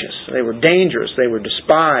vicious. They were dangerous. They were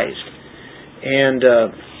despised. And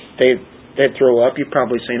they'd throw up. You've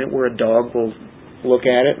probably seen it, where a dog will look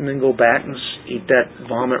at it and then go back and eat that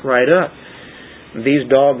vomit right up. And these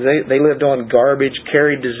dogs, they lived on garbage,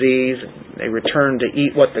 carried disease. They returned to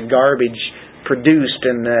eat what the garbage produced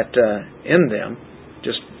in them.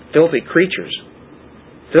 Just filthy creatures.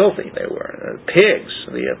 Filthy they were. Pigs,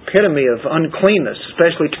 the epitome of uncleanness,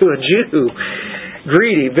 especially to a Jew.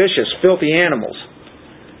 Greedy, vicious, filthy animals.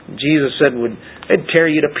 Jesus said they'd tear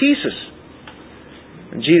you to pieces.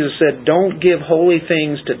 And Jesus said, don't give holy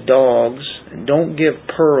things to dogs, and don't give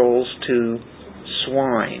pearls to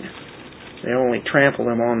swine. They only trample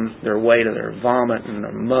them on their way to their vomit and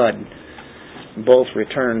their mud. Both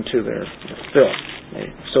return to their filth.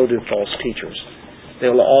 So do false teachers.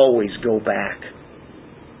 They'll always go back.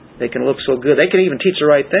 They can look so good. They can even teach the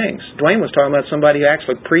right things. Dwayne was talking about somebody who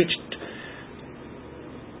actually preached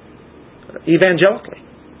evangelically.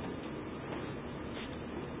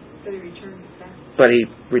 But he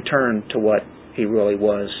returned to what he really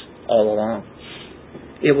was all along.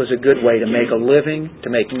 It was a good way to make a living, to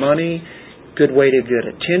make money, good way to get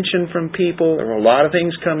attention from people. There were a lot of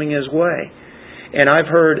things coming his way. And I've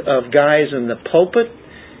heard of guys in the pulpit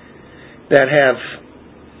that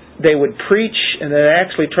they would preach, and they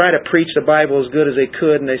actually try to preach the Bible as good as they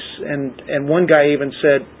could, and one guy even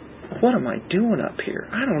said, what am I doing up here?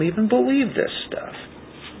 I don't even believe this stuff.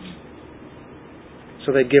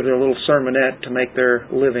 So they'd give their little sermonette to make their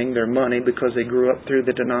living, their money, because they grew up through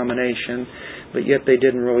the denomination, but yet they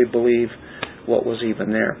didn't really believe what was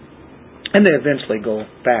even there. And they eventually go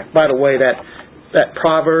back. By the way, that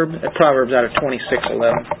Proverb's out of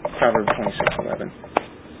 26:11. Proverb 26:11.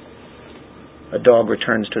 A dog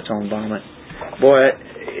returns to its own vomit. Boy,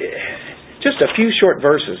 just a few short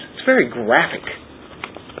verses. It's very graphic.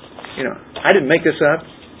 I didn't make this up.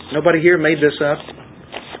 Nobody here made this up.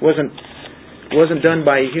 It wasn't done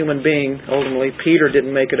by a human being. Ultimately, Peter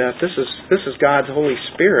didn't make it up. This is God's Holy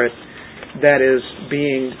Spirit that is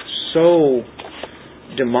being so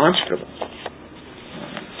demonstrable.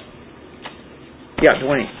 Yeah,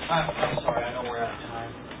 Dwayne. I'm sorry. I know we're out of time.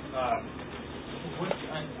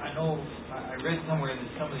 I read somewhere that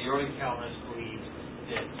some of the early Calvinists believed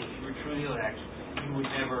that if you were truly elect, you would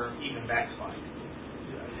never even backslide.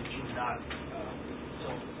 That you would not.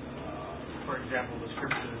 For example, the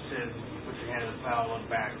scripture that says, "You put your hand in the plow, look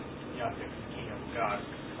back, you not fix the kingdom of God."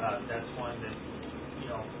 That's one that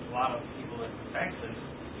a lot of people that backslid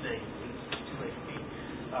say it's too late to be.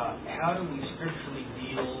 How do we scripturally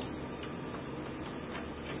deal?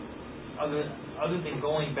 Other than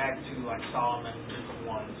going back to like Solomon and different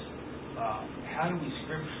ones, how do we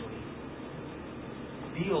scripturally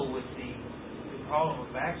deal with the problem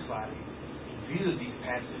of backsliding in view of these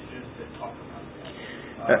passages that talk about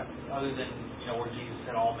that? Other than where Jesus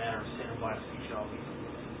said all manner of sin and blasphemy shall be.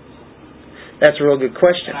 That's a real good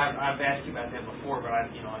question. And I've asked you about that before, but I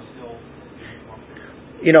still.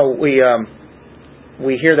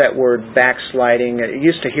 We hear that word backsliding. I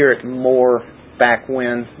used to hear it more back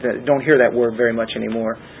when. Don't hear that word very much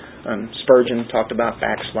anymore. Spurgeon talked about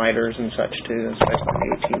backsliders and such too, especially in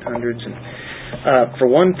the 1800s. And for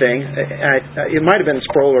one thing, it might have been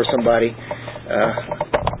Sproul or somebody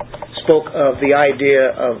spoke of the idea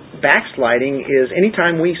of backsliding is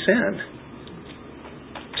anytime we sin.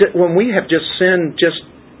 When we have just sinned, just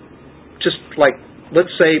like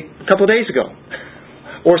let's say a couple of days ago,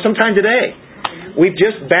 or sometime today, we've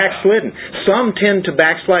just backslidden. Some tend to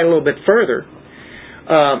backslide a little bit further.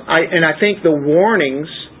 I think the warnings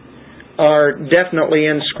are definitely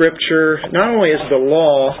in Scripture. Not only is the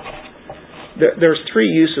law, there's three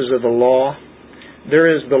uses of the law. There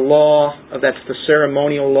is the law, that's the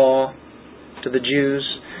ceremonial law to the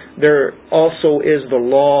Jews. There also is the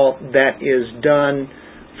law that is done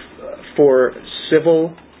for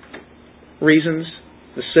civil reasons,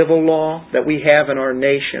 the civil law that we have in our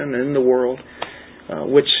nation and in the world,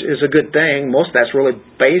 which is a good thing. Most of that's really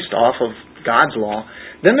based off of God's law.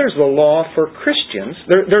 Then there's the law for Christians.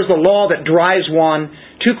 There's the law that drives one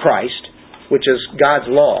to Christ, which is God's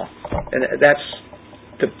law. And that's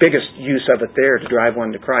the biggest use of it there, to drive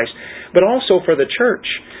one to Christ. But also for the church,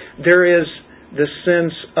 there is the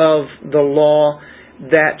sense of the law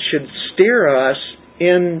that should steer us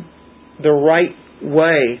in the right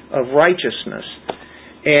way of righteousness.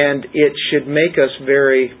 And it should make us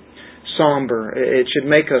very somber. It should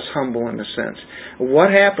make us humble in a sense.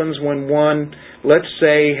 What happens when one, let's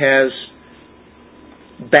say, has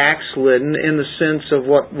backslidden in the sense of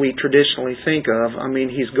what we traditionally think of? I mean,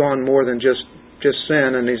 he's gone more than just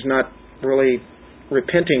sin, and he's not really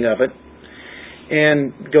repenting of it,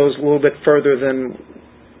 and goes a little bit further than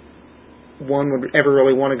one would ever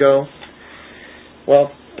really want to go.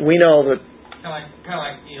 Well, we know that kind of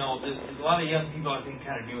like there's a lot of young people I think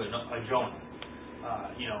kind of do a Jonah.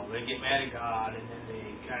 They get mad at God and then they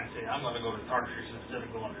kind of say, "I'm going to go to Tarshish instead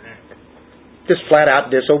of going to there." Just flat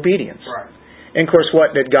out disobedience. Right. And of course,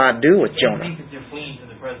 what did God do with Jonah? They think that they're fleeing to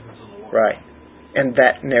the presence of the Lord. Right. And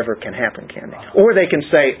that never can happen, can they? Or they can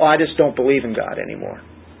say, "Oh, I just don't believe in God anymore."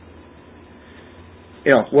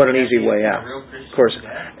 What an easy way out. Of course,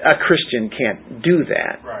 a Christian can't do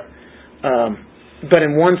that. Right. But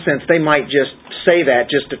in one sense, they might just say that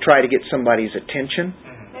just to try to get somebody's attention.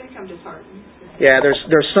 They become disheartened. Yeah,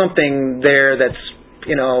 there's something there that's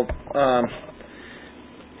in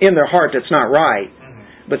their heart that's not right.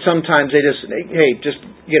 But sometimes they just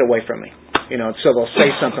get away from me. So they'll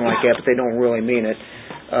say something like that, but they don't really mean it.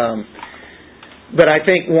 But I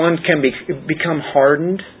think one can become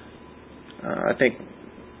hardened. I think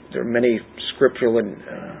there are many scriptural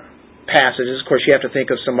passages. Of course, you have to think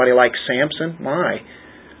of somebody like Samson.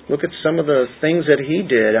 Look at some of the things that he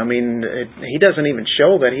did. I mean, he doesn't even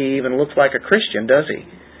show that he even looks like a Christian, does he?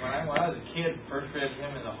 When I was a kid, first read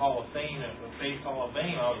him in the Hall of Fame, the Faith Hall of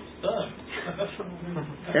Fame, I was stunned.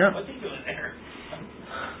 Yeah. What's he doing there?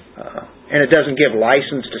 And it doesn't give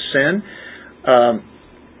license to sin.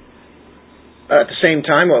 At the same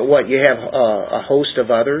time, you have a host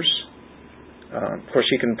of others. Of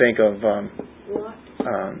course, you can think of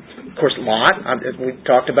Lot. We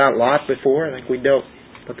talked about Lot before. I think we dealt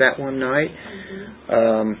with that one night.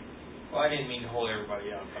 Well, I didn't mean to hold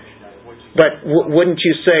everybody up. But wouldn't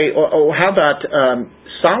you say, how about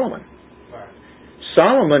Solomon? Right.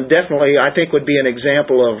 Solomon definitely, I think, would be an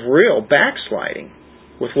example of real backsliding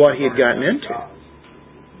with what he had gotten into.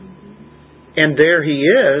 And there he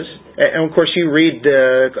is, And of course you read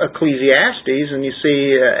Ecclesiastes and you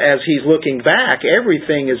see as he's looking back,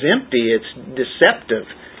 everything is empty. It's deceptive.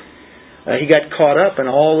 He got caught up in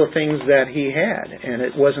all the things that he had, and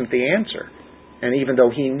it wasn't the answer. And even though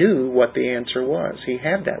he knew what the answer was, he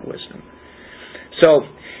had that wisdom. So,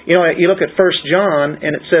 you look at 1 John,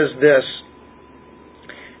 and it says this: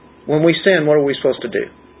 when we sin, what are we supposed to do?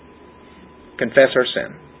 Confess our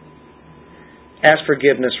sin. Ask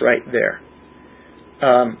forgiveness right there.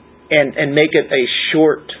 And make it a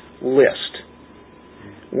short list.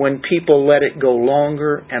 When people let it go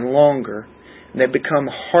longer and longer, they become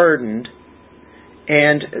hardened,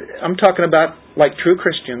 and I'm talking about like true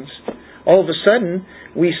Christians, all of a sudden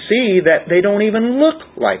we see that they don't even look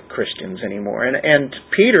like Christians anymore. And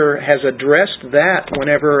Peter has addressed that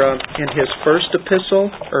whenever in his first epistle,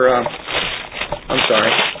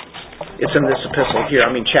 it's in this epistle here,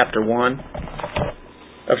 chapter 1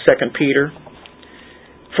 of 2 Peter.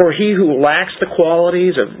 For he who lacks the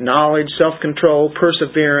qualities of knowledge, self-control,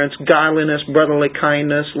 perseverance, godliness, brotherly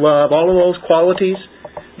kindness, love, all of those qualities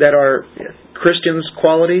that are Christians'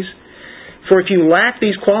 qualities, for if you lack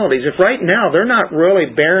these qualities, if right now they're not really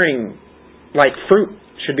bearing like fruit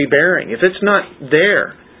should be bearing, if it's not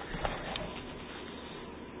there,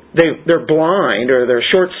 they're blind or they're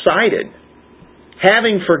short-sighted,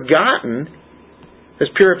 having forgotten his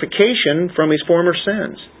purification from his former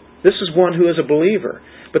sins. This is one who is a believer.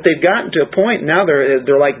 But they've gotten to a point now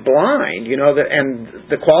they're like blind, and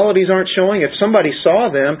the qualities aren't showing. If somebody saw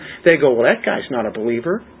them, they go, well, that guy's not a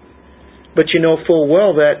believer. But you know full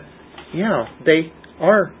well that, they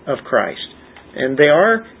are of Christ. And they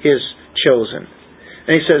are His chosen.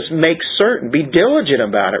 And He says, make certain, be diligent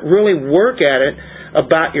about it. Really work at it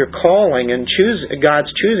about your calling and God's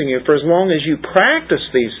choosing you. For as long as you practice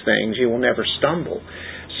these things, you will never stumble.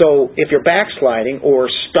 So if you're backsliding or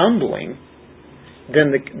stumbling,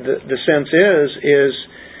 then the sense is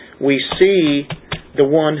we see the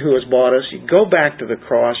one who has bought us. You go back to the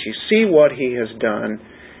cross, you see what He has done,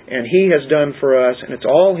 and He has done for us, and it's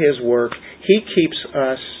all His work. He keeps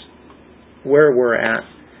us where we're at.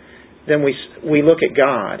 Then we look at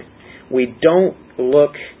God. We don't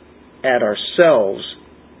look at ourselves,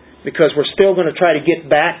 because we're still going to try to get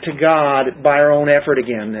back to God by our own effort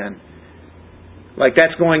again then. Like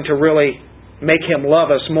that's going to really make Him love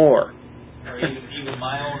us more. Or even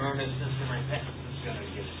my own earnestness and repentance is going to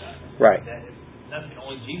get it done. Right. That's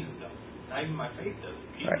only Jesus does. Not even my faith does.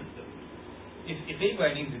 Jesus right. does. If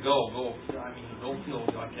anybody needs to go. Don't feel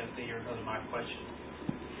like I stay here because of my question.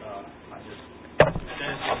 I just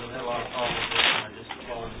had a lot of problems with it, and I just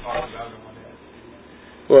always talk about it one day.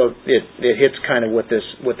 Well, it hits kind of with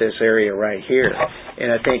this area right here, and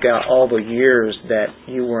I think all the years that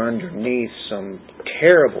you were underneath some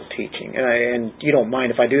terrible teaching, and you don't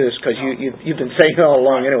mind if I do this because you've been saying it all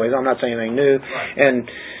along, anyways. I'm not saying anything new, and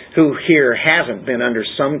who here hasn't been under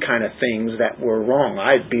some kind of things that were wrong?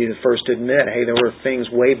 I'd be the first to admit, hey, there were things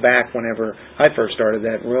way back whenever I first started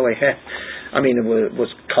that really had. It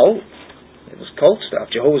was cult. It was cult stuff.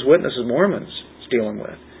 Jehovah's Witnesses, Mormons, dealing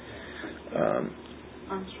with.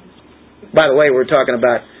 By the way, we're talking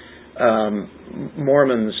about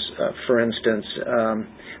Mormons, for instance.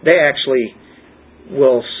 They actually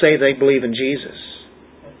will say they believe in Jesus.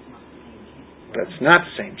 But it's not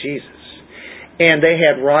the same Jesus. And they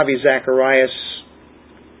had Ravi Zacharias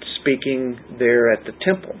speaking there at the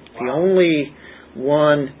temple. The only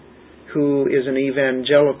one who is an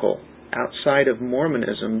evangelical outside of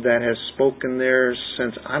Mormonism that has spoken there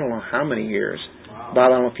since I don't know how many years. Bob, I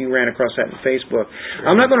don't know if you ran across that in Facebook. Sure.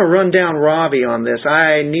 I'm not going to run down Ravi on this.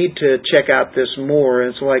 I need to check out this more.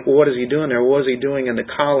 It's like, well, what is he doing there? What is he doing in the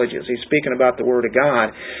colleges? He's speaking about the Word of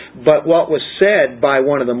God. But what was said by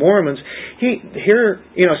one of the Mormons,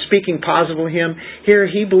 speaking positively of him, here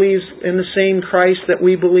he believes in the same Christ that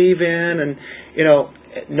we believe in, and,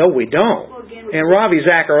 no, we don't. Well, again, and Ravi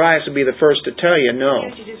Zacharias would be the first to tell you no.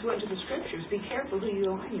 You just went to the Scriptures. Be careful who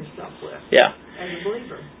you align yourself with. Yeah. As a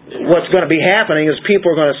believer. What's going to be happening is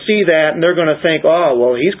people are going to see that and they're going to think, oh,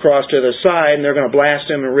 well, he's crossed to the side, and they're going to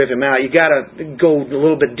blast him and rip him out. You got to go a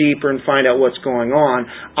little bit deeper and find out what's going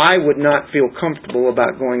on. I would not feel comfortable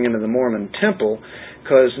about going into the Mormon temple,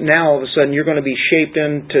 because now all of a sudden you're going to be shaped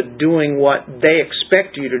into doing what they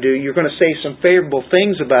expect you to do. You're going to say some favorable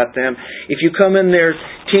things about them. If you come in there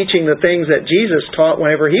teaching the things that Jesus taught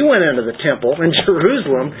whenever He went into the temple in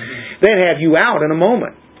Jerusalem, they'd have you out in a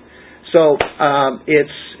moment. So I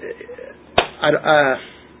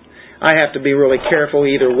have to be really careful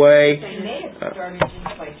either way. They may have started just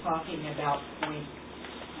by talking about points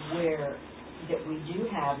where that we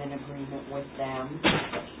do have an agreement with them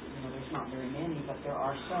there's not very many, but there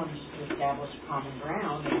are some just to establish common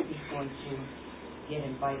ground, and he's going to get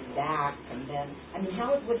invited back. And then, I mean,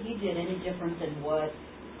 how is what he did any different than what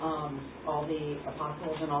all the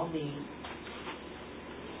apostles and all the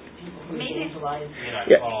people who evangelized?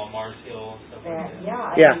 Paul, Mars Hill, stuff like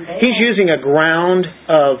that. Yeah, he's using a ground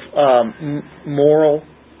of moral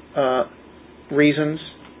reasons,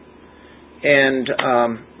 and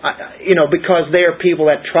because they are people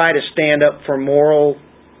that try to stand up for moral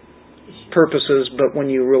purposes, but when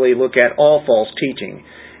you really look at all false teaching,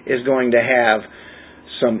 is going to have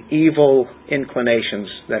some evil inclinations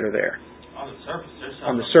that are there.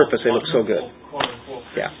 On the surface, they look so good. Quote-unquote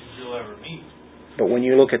Christians you'll ever meet. But when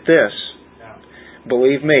you look at this,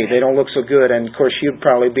 believe me, they don't look so good. And of course, you'd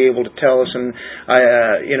probably be able to tell us. And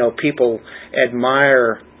people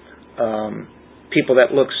admire people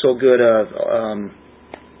that look so good.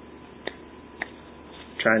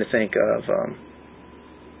 Trying to think of,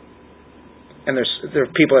 and there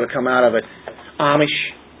are people that have come out of it.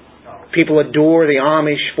 Amish. People adore the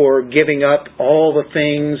Amish for giving up all the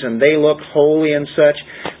things, and they look holy and such.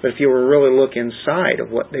 But if you were really look inside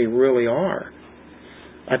of what they really are,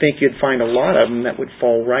 I think you'd find a lot of them that would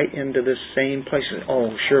fall right into this same place.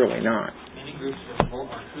 Oh, surely not. Many groups are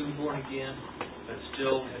truly born again, but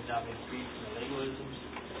still have not been freed from the legalisms.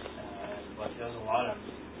 But there's a lot of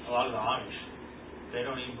the Amish. They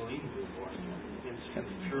don't even believe in being born again.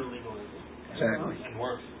 It's pure legalism. Exactly. And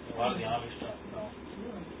works. A lot of the Amish stuff. No.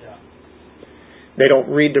 Yeah. They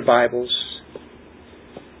don't read their Bibles,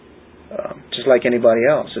 just like anybody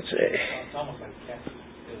else. It's almost like Catholics.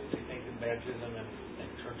 They think that baptism and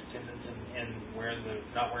church attendance and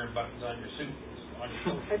not wearing buttons on your suit is on your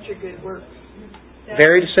shoulder. That's your good work.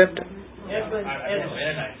 Very deceptive. Edwin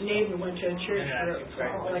neighbor went to a church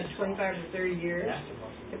for like 25 to 30 years.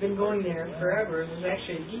 I've been going there forever. He was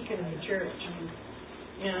actually a deacon in the church.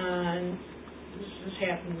 And this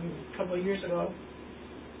happened a couple of years ago.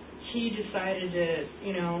 He decided that,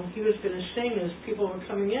 he was going to sing as people were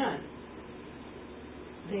coming in.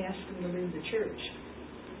 They asked him to leave the church.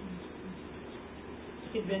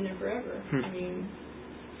 He'd been there forever. I mean,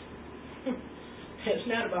 it's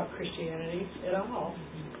not about Christianity at all.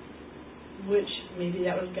 Which, maybe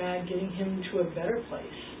that was God getting him to a better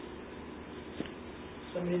place.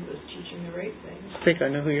 Somebody that was teaching the right things. I think I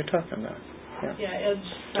know who you're talking about. Yeah, Ed's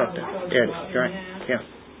probably told you about him. Right.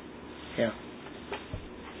 Yeah.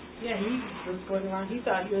 Yeah, he was going along. He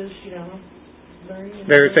thought he was, learning.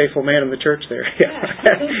 Very faithful man in the church there. Yeah.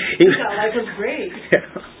 He thought life was great. Yeah.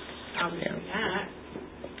 Obviously not.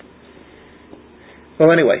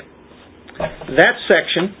 Well, anyway, that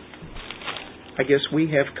section, I guess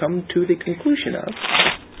we have come to the conclusion of.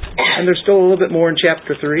 And there's still a little bit more in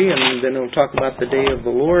chapter 3, and then it'll talk about the day of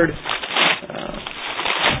the Lord.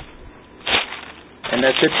 And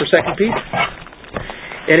that's it for 2 Peter.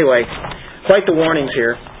 Anyway, quite the warnings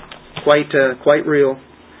here. Quite real,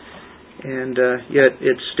 and yet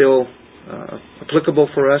it's still applicable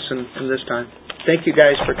for us in this time. Thank you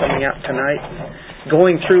guys for coming out tonight,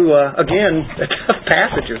 going through again tough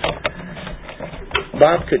passages.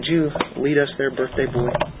 Bob, could you lead us there, birthday boy?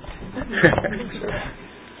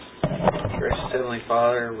 Gracious Heavenly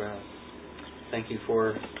Father, thank you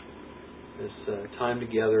for this time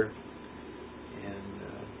together and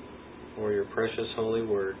for your precious holy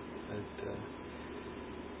word that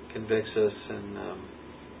convicts us and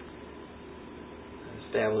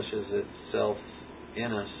establishes itself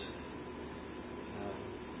in us,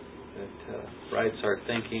 that rights our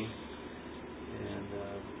thinking and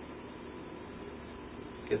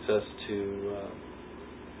gets us to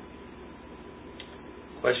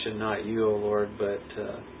question not you, O Lord, but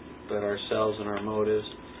ourselves and our motives.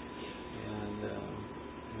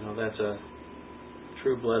 And that's a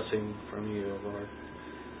true blessing from you, O Lord.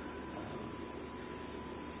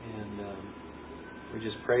 And we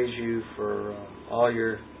just praise you for all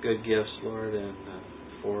your good gifts, Lord, and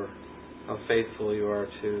for how faithful you are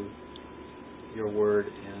to your word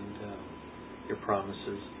and your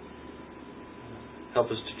promises. Help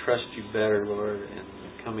us to trust you better, Lord, in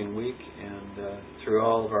the coming week, and through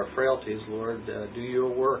all of our frailties, Lord, do your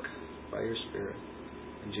work by your Spirit.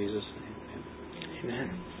 In Jesus' name, amen.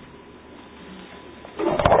 Amen.